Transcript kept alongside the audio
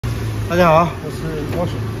大家好，我是高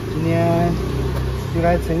手，今天又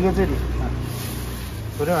来陈哥这里啊。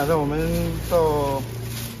昨天晚上我们到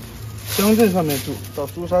乡镇上面住，到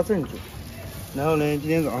朱砂镇住，然后呢，今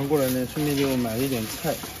天早上过来呢，顺便就买了一点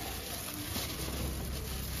菜。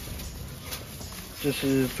这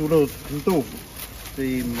是猪肉跟豆腐，所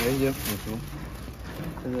以买一点腐竹。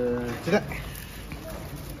这个鸡蛋。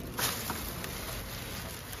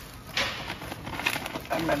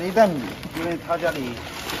 还买了一袋米，因为他家里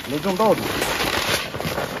没种稻子。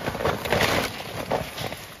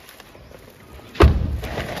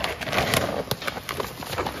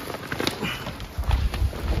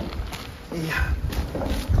哎呀，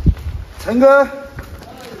陈哥，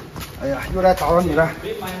哎呀，又来打扰你了。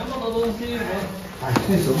别买那么多东西，哎，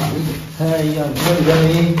顺手买一点。哎呀，你家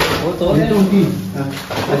我昨天种地，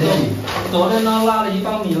昨天呢拉了一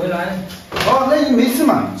包米回来。哦，那你没事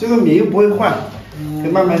嘛，这个米又不会坏。 可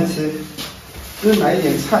以慢慢吃，就是买一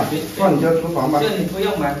点菜，放你家厨房吧。这你不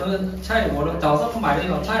要买这个菜，我早上买了一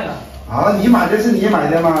碗菜了。啊，你买的是你买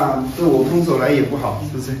的嘛，这我空手来也不好，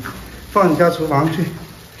是不是？放你家厨房去。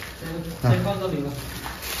先放这里了。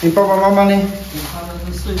你爸爸妈妈呢？他们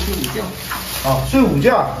是睡午觉。哦，睡午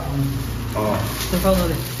觉。哦。先放这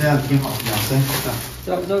里。这样挺好，养生啊。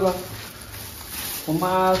这个，我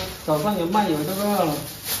妈早上有卖有这个。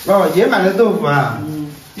哦，也买了豆腐啊。嗯。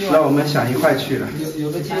 那我们想一块去了。有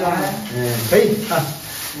个鸡蛋。可以啊，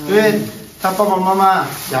因为他爸爸妈妈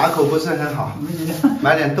牙口不是很好，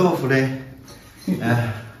买点豆腐嘞。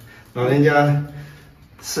老人家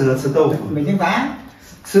适合吃豆腐。没吃饭？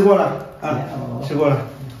吃过了啊，吃过了。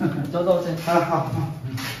走走先。啊好。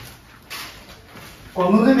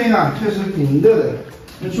广东这边啊，确实挺热的。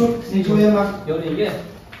你抽烟吗？有点热。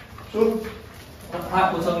抽。 他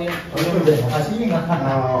不抽烟，他吸烟啊。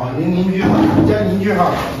哦，邻居好，你家邻居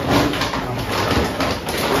好。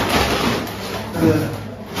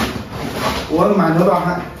我满头大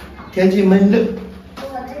汗，天气闷热，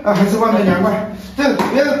啊，还是外面凉快。这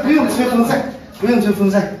个不用吹风扇，不用吹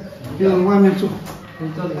风扇，就外面坐。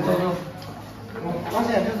这里坐坐。发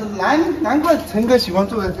现就是难怪陈哥喜欢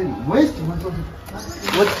坐在这里，我也喜欢坐这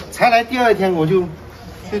里。我才来第2天，我就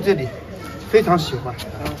对这里非常喜欢，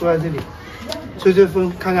坐在这里。 吹吹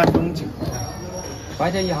风，看看风景。白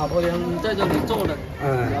天有好多人在这里坐的。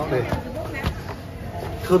对，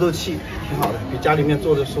透透气，挺好的，比家里面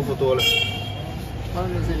坐的舒服多了。外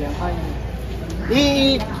面是凉快一点。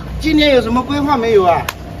你今年有什么规划没有啊？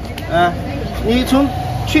你从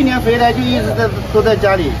去年回来就一直都在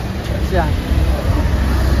家里。是啊。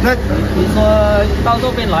那你说到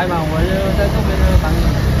这边来嘛，我就在这边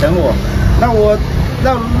等你。等我？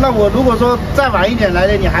那我如果说再晚一点来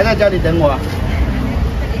的，你还在家里等我？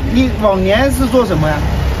 你往年是做什么呀？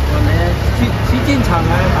往年去进厂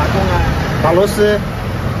啊，打工啊。打螺丝？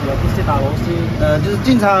也不是打螺丝。就是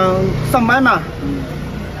进厂上班嘛。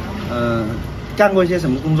干过一些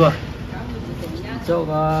什么工作？做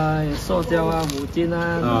过塑胶啊、五金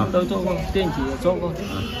啊，都做过，电子也做过。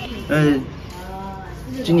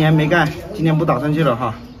今年没干，今年不打算去了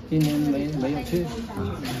哈。今年没有去。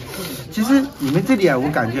其实你们这里啊，我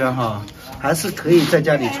感觉哈，还是可以在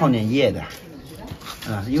家里创点业的。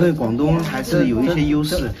 因为广东还是有一些优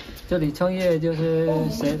势。这里创业就是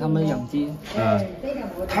学他们养鸡。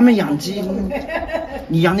他们养鸡，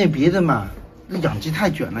你养点别的嘛。那养鸡太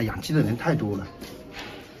卷了，养鸡的人太多了。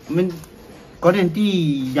我们搞点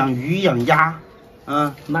地养鱼养鸭，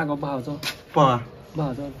那个不好做。不好啊？不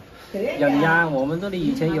好做。养鸭，我们这里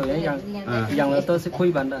以前有人养，养了都是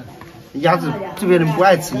亏本的。鸭子这边人不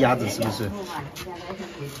爱吃鸭子，是不是？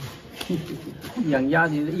养鸭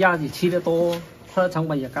子吃的多。 它的成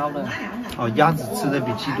本也高了。哦，鸭子吃的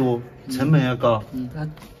比鸡多，成本要高。它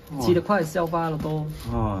吃得快，消化的多。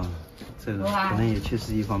哦，这个可能也确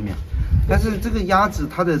实一方面，但是这个鸭子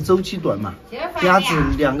它的周期短嘛，鸭子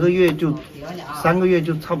2个月就3个月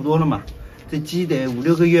就差不多了嘛，这鸡得5、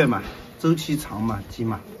6个月嘛，周期长嘛，鸡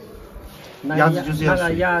嘛。鸭子就是要那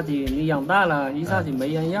个鸭子你养大了，一下子没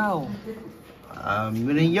人要。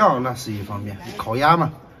没人要那是一方面，烤鸭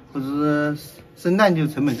嘛，或者是生蛋就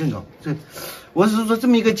成本更高。我只是说这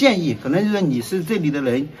么一个建议，可能就是你是这里的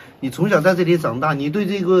人，你从小在这里长大，你对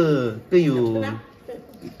这个更有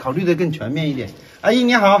考虑的更全面一点。阿姨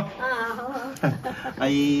你好。好。阿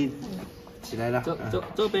姨起来了。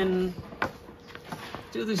这边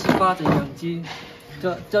就是18种养鸡，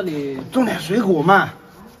这里种点水果嘛。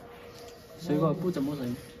水果不怎么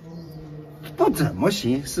行。不怎么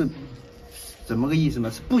行是怎么个意思嘛？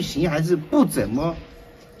是不行还是不怎么？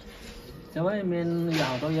 在外面有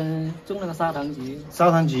好多人种那个砂糖橘，砂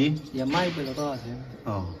糖橘也卖不了多少钱。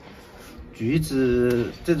哦，橘子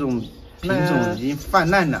这种品种已经泛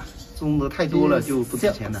滥了。种的太多了就不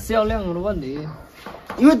值钱了。销量的问题，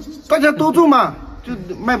因为大家都种嘛，就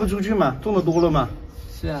卖不出去嘛，种的多了嘛，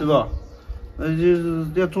是啊，是吧？就是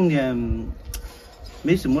要种点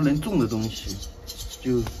没什么人种的东西，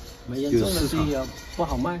就没人种的地也不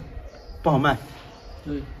好卖，不好卖。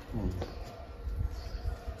对，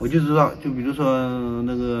我就知道，就比如说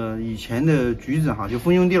那个以前的橘子哈，就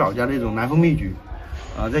丰庸地老家那种南丰蜜橘，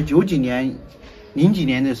在90几年、00几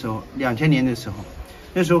年的时候，2000年的时候，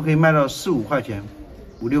那时候可以卖到4、5块钱、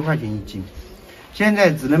5、6块钱一斤，现在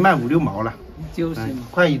只能卖5、6毛了，就是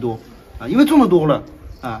快1多啊，因为种的多了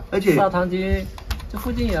啊，而且沙滩区这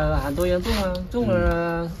附近有很多人种啊，种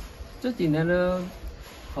了这几年呢，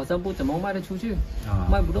好像不怎么卖得出去，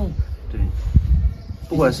卖不动。对。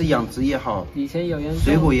不管是养殖也好，以前有人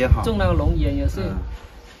水果也好，种那个龙眼也是，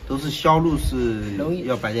都是销路是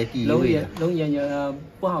要摆在第一位的。龙眼也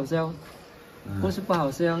不好销，不是不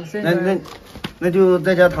好销。现在那就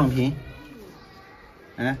在家躺平。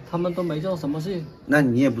他们都没做什么事，那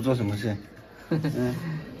你也不做什么事。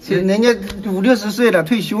人家50、60岁了，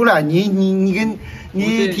退休了，你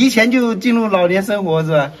提前就进入老年生活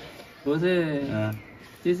是吧？不是，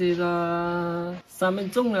就是说上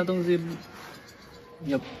面种的东西。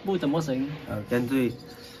也不怎么行，干脆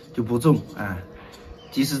就不种啊，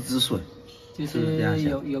及时止损。就是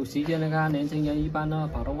有时间的话，年轻人一般都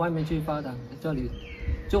跑到外面去发展，这里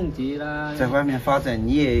种植啦。在外面发展，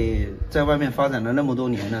你也在外面发展了那么多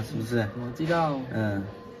年了，是不是？我知道。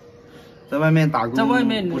在外面打工，在外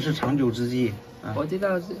面不是长久之计。我知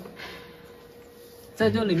道是，在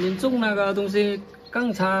这里面种那个东西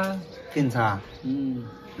更差。更差。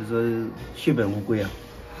就说血本无归啊。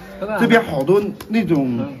这边好多那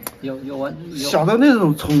种有小的那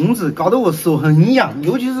种虫子，搞得我手很痒，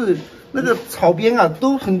尤其是那个草编啊，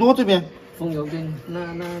都很多。这边风油精，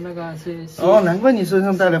那个是难怪你身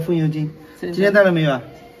上带了风油精，今天带了没有啊？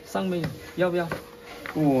上面有，要不要？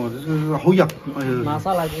这是好痒，哎呦！拿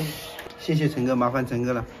上来给你。谢谢陈哥，麻烦陈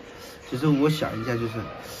哥了。其实我想一下，就是，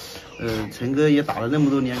陈哥也打了那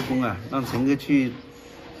么多年工啊，让陈哥去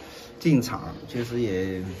进厂，其实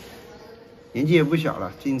也。年纪也不小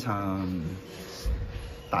了，进厂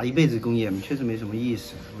打一辈子工业确实没什么意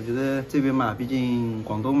思。我觉得这边嘛，毕竟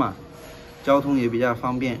广东嘛，交通也比较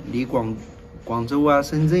方便，离广州啊、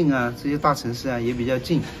深圳啊这些大城市啊也比较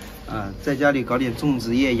近啊，在家里搞点种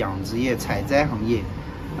植业、养殖业、采摘行业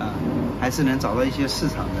啊，还是能找到一些市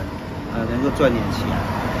场的，能够赚点钱。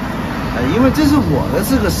因为这是我的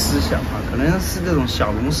这个思想啊，可能是这种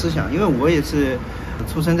小农思想，因为我也是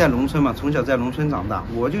出生在农村嘛，从小在农村长大，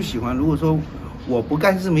我就喜欢。如果说我不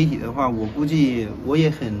干自媒体的话，我估计我也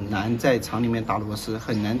很难在厂里面打螺丝，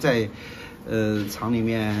很难在厂里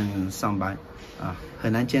面上班啊，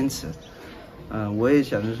很难坚持。我也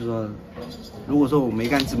想就是说，如果说我没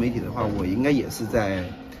干自媒体的话，我应该也是在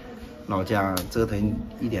老家折腾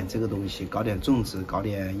一点这个东西，搞点种植，搞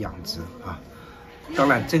点养殖啊。当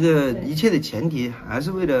然，这个一切的前提还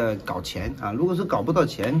是为了搞钱啊。如果是搞不到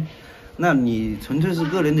钱，那你纯粹是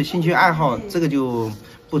个人的兴趣爱好，这个就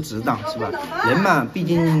不值当，是吧？人嘛，毕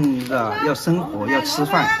竟是吧，要生活，要吃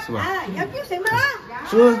饭，是吧？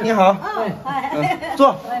叔你好，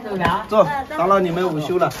坐，打扰你们午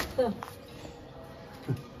休了。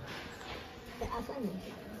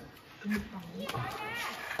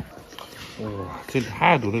哇，这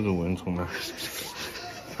太多那种蚊虫了。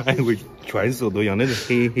哎，我全手都痒，那种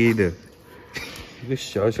黑黑的，一个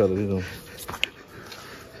小小的那种，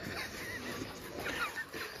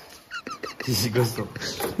洗个手，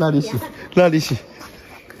那里洗。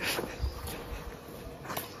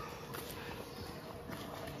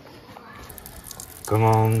刚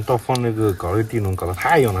刚到放那个搞那个地笼，搞得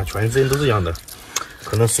太痒了，全身都是痒的，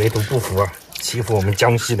可能水土不服啊，欺负我们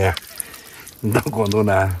江西的，你到广东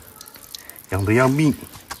来，痒得要命。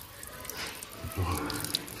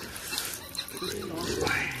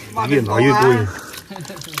越挠越过瘾，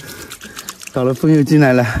搞了风油精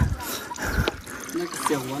来了。那个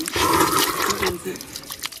小蚊，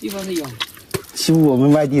一般是咬，欺负我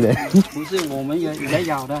们外地人。不是我们也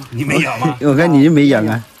咬的。你没咬吗？我看你就没痒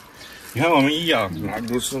啊。你看我们一咬，哪里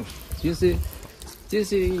都是。就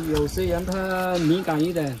是有些人他敏感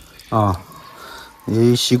一点。啊，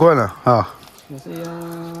你习惯了啊。有些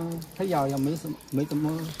人他咬也没怎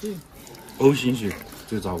么事。 O 型血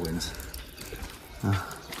就找蚊子。啊。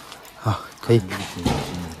 好，可以。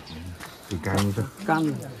给干一下。干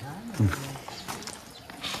了。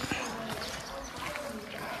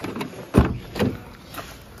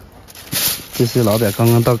这是老板刚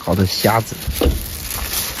刚到搞的虾子，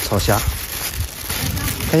炒虾。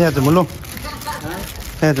看一下怎么弄。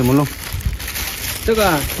看一下怎么弄。这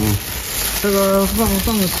个。这个放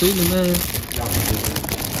水里面。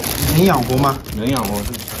能养活吗？能养活。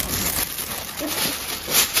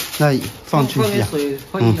那放去放点水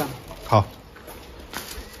泡一下。好。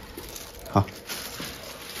好。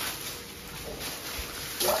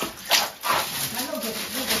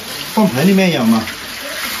放盆里面养吗？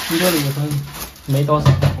这里没多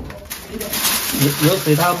少，有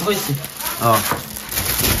水它不会死。啊。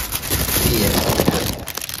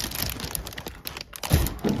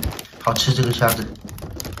好吃这个虾子。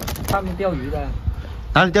上面钓鱼的。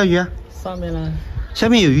哪里钓鱼啊？上面呢？下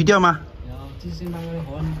面有鱼钓吗？有，就是那个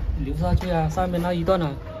河流下去啊，上面那一段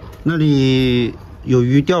啊。那里有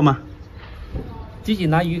鱼钓吗？自己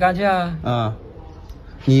拿鱼竿去啊。啊，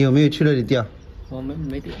你有没有去那里钓？我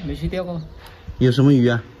没去钓过。有什么鱼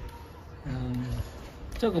啊？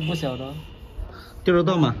这个不晓得。钓得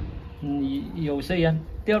到吗？有些人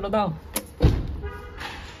钓得到。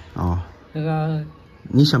哦。那个。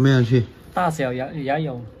你想不想去？大小也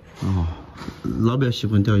有。哦，老表喜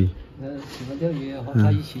欢钓鱼。喜欢钓鱼，和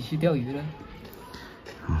他一起去钓鱼了。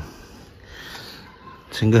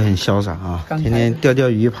陈哥很潇洒啊，天天钓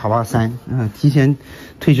鱼、爬山，提前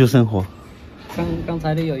退休生活。刚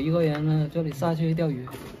才的有一个人呢，这里下去钓鱼。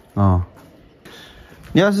哦，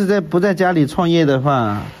你要是不在家里创业的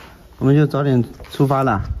话，我们就早点出发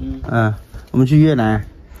了。我们去越南。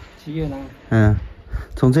去越南。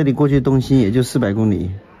从这里过去东兴也就400公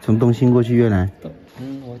里，从东兴过去越南。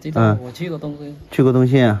我知道，我去过东兴。去过东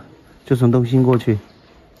兴啊，就从东兴过去。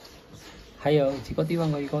还有几个地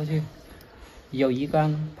方可以过去？友谊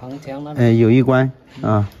关、庞强那里。友谊关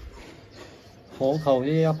啊。河口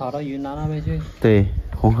就要跑到云南那边去。对，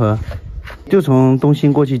红河，就从东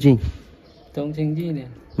兴过去近。东兴近点。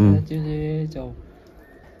就是走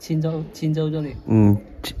钦州这里。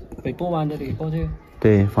北部湾这里过去。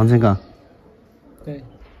对，防城港。对。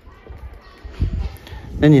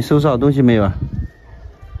那你收拾好东西没有啊？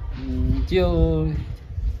就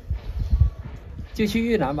去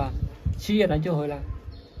越南吧，去越南就回来。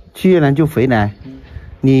去越南就回来？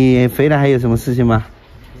你回来还有什么事情吗？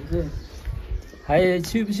不是，还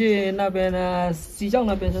去不去那边呢？西藏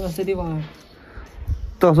那边是地方啊？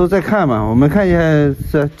到时候再看嘛，我们看一下，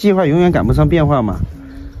是计划永远赶不上变化嘛。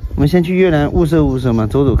我们先去越南物色物色嘛，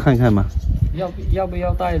走走看看嘛。要不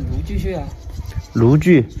要带炉具去啊？炉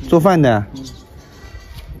具做饭的？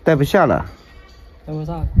带不下了。带不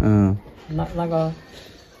上。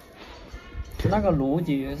那个炉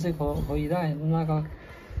具是可以带，那个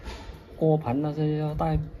锅盘那是要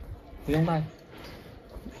带，不用带。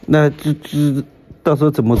那到时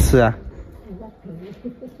候怎么吃啊？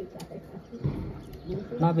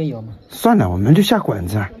那边有吗？算了，我们就下馆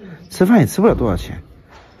子，吃饭也吃不了多少钱。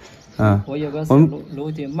我有个小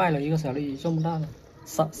炉具卖了一个小力这么大的，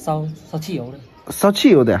烧汽油的。烧汽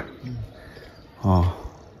油的？哦。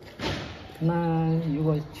那如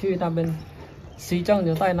果去那边西藏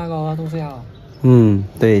就带那个东西好。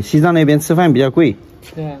对，西藏那边吃饭比较贵。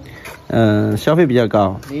对啊。消费比较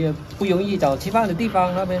高。你也不容易找吃饭的地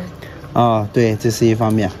方那边。对，这是一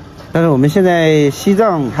方面。但是我们现在西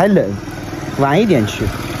藏还冷，晚一点去。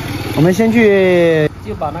我们先去。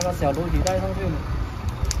就把那个小炉具带上去嘛。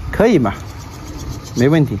可以嘛，没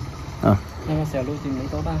问题。那个小炉具没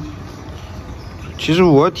多大。其实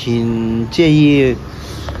我挺建议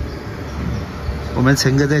我们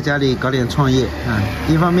陈哥在家里搞点创业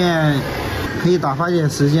一方面可以打发点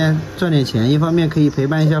时间赚点钱，一方面可以陪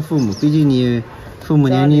伴一下父母，毕竟你父母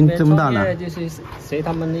年龄这么大了。就是随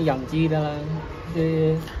他们养鸡的啦。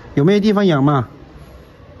有没有地方养嘛？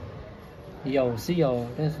有是有，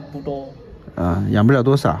但是不多。养不了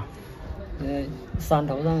多少。山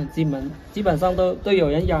头上基本上都有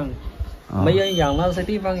人养，没人养那些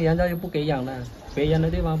地方人家就不给养了，别人的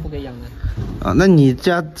地方不给养了。那你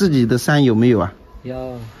家自己的山有没有啊？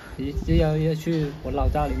有，就要去我老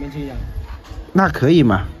家里面去养。那可以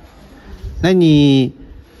嘛？那你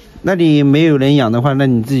那里没有人养的话，那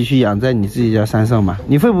你自己去养在你自己家山上嘛？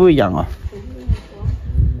你会不会养啊？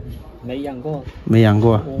没养过。没养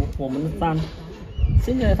过。我们的山，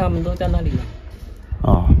现在他们都在那里了。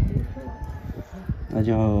那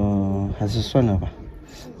就还是算了吧，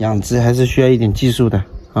养殖还是需要一点技术的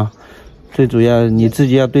最主要你自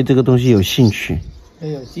己要对这个东西有兴趣，要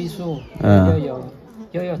有技术，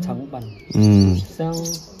要有成本。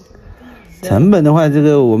成本的话，这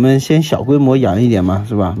个我们先小规模养一点嘛，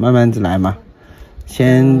是吧？慢慢来嘛，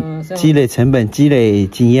先积累成本，积累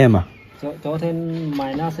经验嘛。昨天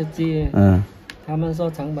买那些鸡，他们说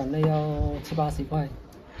成本要70-80块。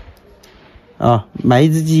买一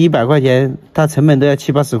只鸡100块钱，它成本都要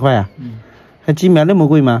70-80块啊。它鸡苗那么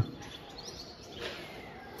贵吗？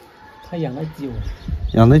他养了9。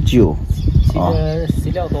养了9。这个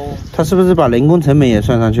饲料多。他是不是把人工成本也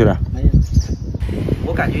算上去了？没有。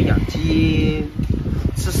我感觉养鸡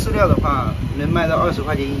吃饲料的话，能卖到20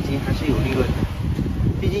块钱一斤还是有利润的。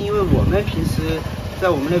毕竟因为我们平时在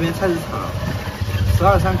我们那边菜市场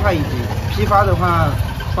12、13块一斤，批发的话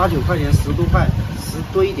8、9块钱，10多块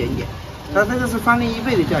，10多一点点。它这个是翻了1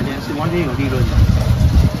倍的价钱，是完全有利润的。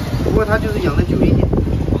不过它就是养的久一点。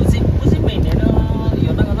不是每年都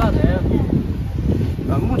有那个大钱。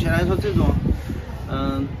目前来说这种，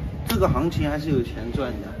这个行情还是有钱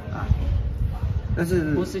赚的啊。但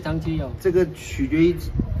是不是长期有。这个取决于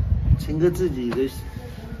陈哥自己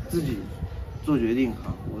做决定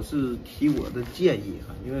哈。我是提我的建议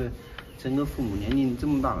哈，因为陈哥父母年龄这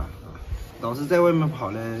么大了啊，老是在外面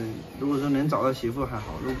跑呢。如果说能找到媳妇还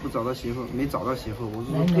好，如果不找到媳妇，没找到媳妇，我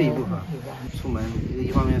是说退一步哈，出门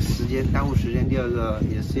一方面时间耽误时间，第二个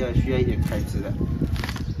也是需要一点开支的。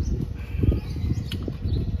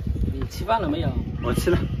你吃饭了没有？我吃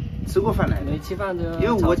了，吃过饭来的。没吃饭就因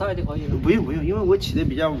为我炒菜就可以了。不用，因为我起得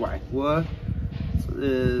比较晚，我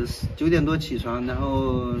9点多起床，然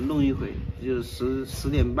后弄一会，就10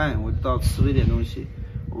点半我到吃了一点东西。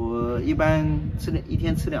我一般一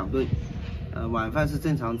天吃2顿，晚饭是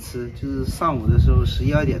正常吃，就是上午的时候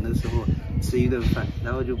11、12点的时候吃一顿饭，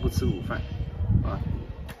然后就不吃午饭，啊，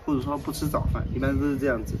或者说不吃早饭，一般都是这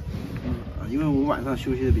样子。因为我晚上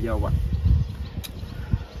休息的比较晚。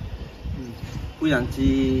不养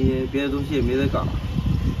鸡，别的东西也没得搞。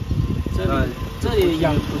这里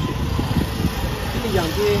养鸡，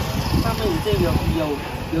他们已经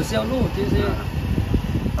有销路，就是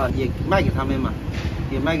也卖给他们嘛，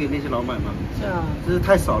也卖给那些老板嘛。是啊，这是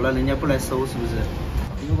太少了，人家不来收，是不是？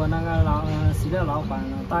如果那个饲料老板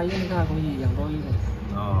答应他可以养多一点。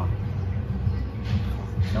哦。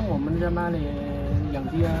像我们在那里养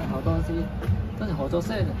鸡啊，好多都是合作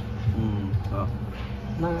社的。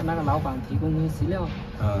那个老板提供饲料，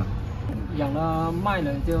养了卖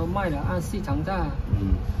了就卖了，按市场价。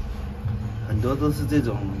很多都是这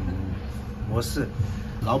种模式，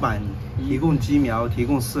老板提供鸡苗，提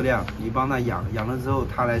供饲料，你帮他养了之后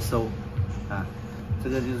他来收，这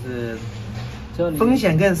个就是风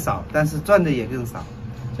险更少，但是赚的也更少。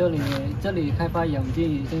这里开发养鸡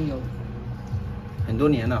已经有很多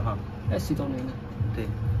年了哈，20多年了。对，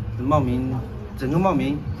整个茂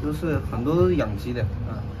名都是很多都是养鸡的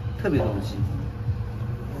特别多鸡。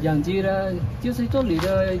养鸡的，就是这里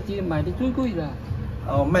的鸡买的最贵的。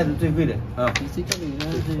卖的最贵的是这里的，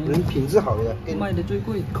人品质好的卖的最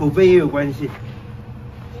贵，口碑也有关系。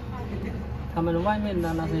他们外面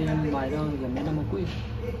的那些买的也没那么贵，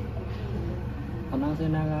可能是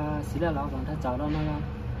那个饲料老板他找到那个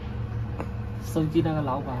收鸡那个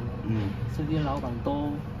老板，收鸡老板多，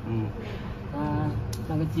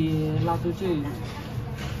那个鸡拉出去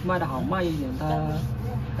卖的好卖一点，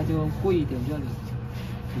他就贵一点这里，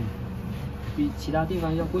比其他地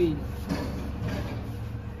方要贵一点。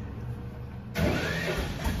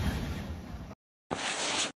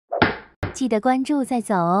记得关注再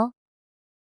走哦。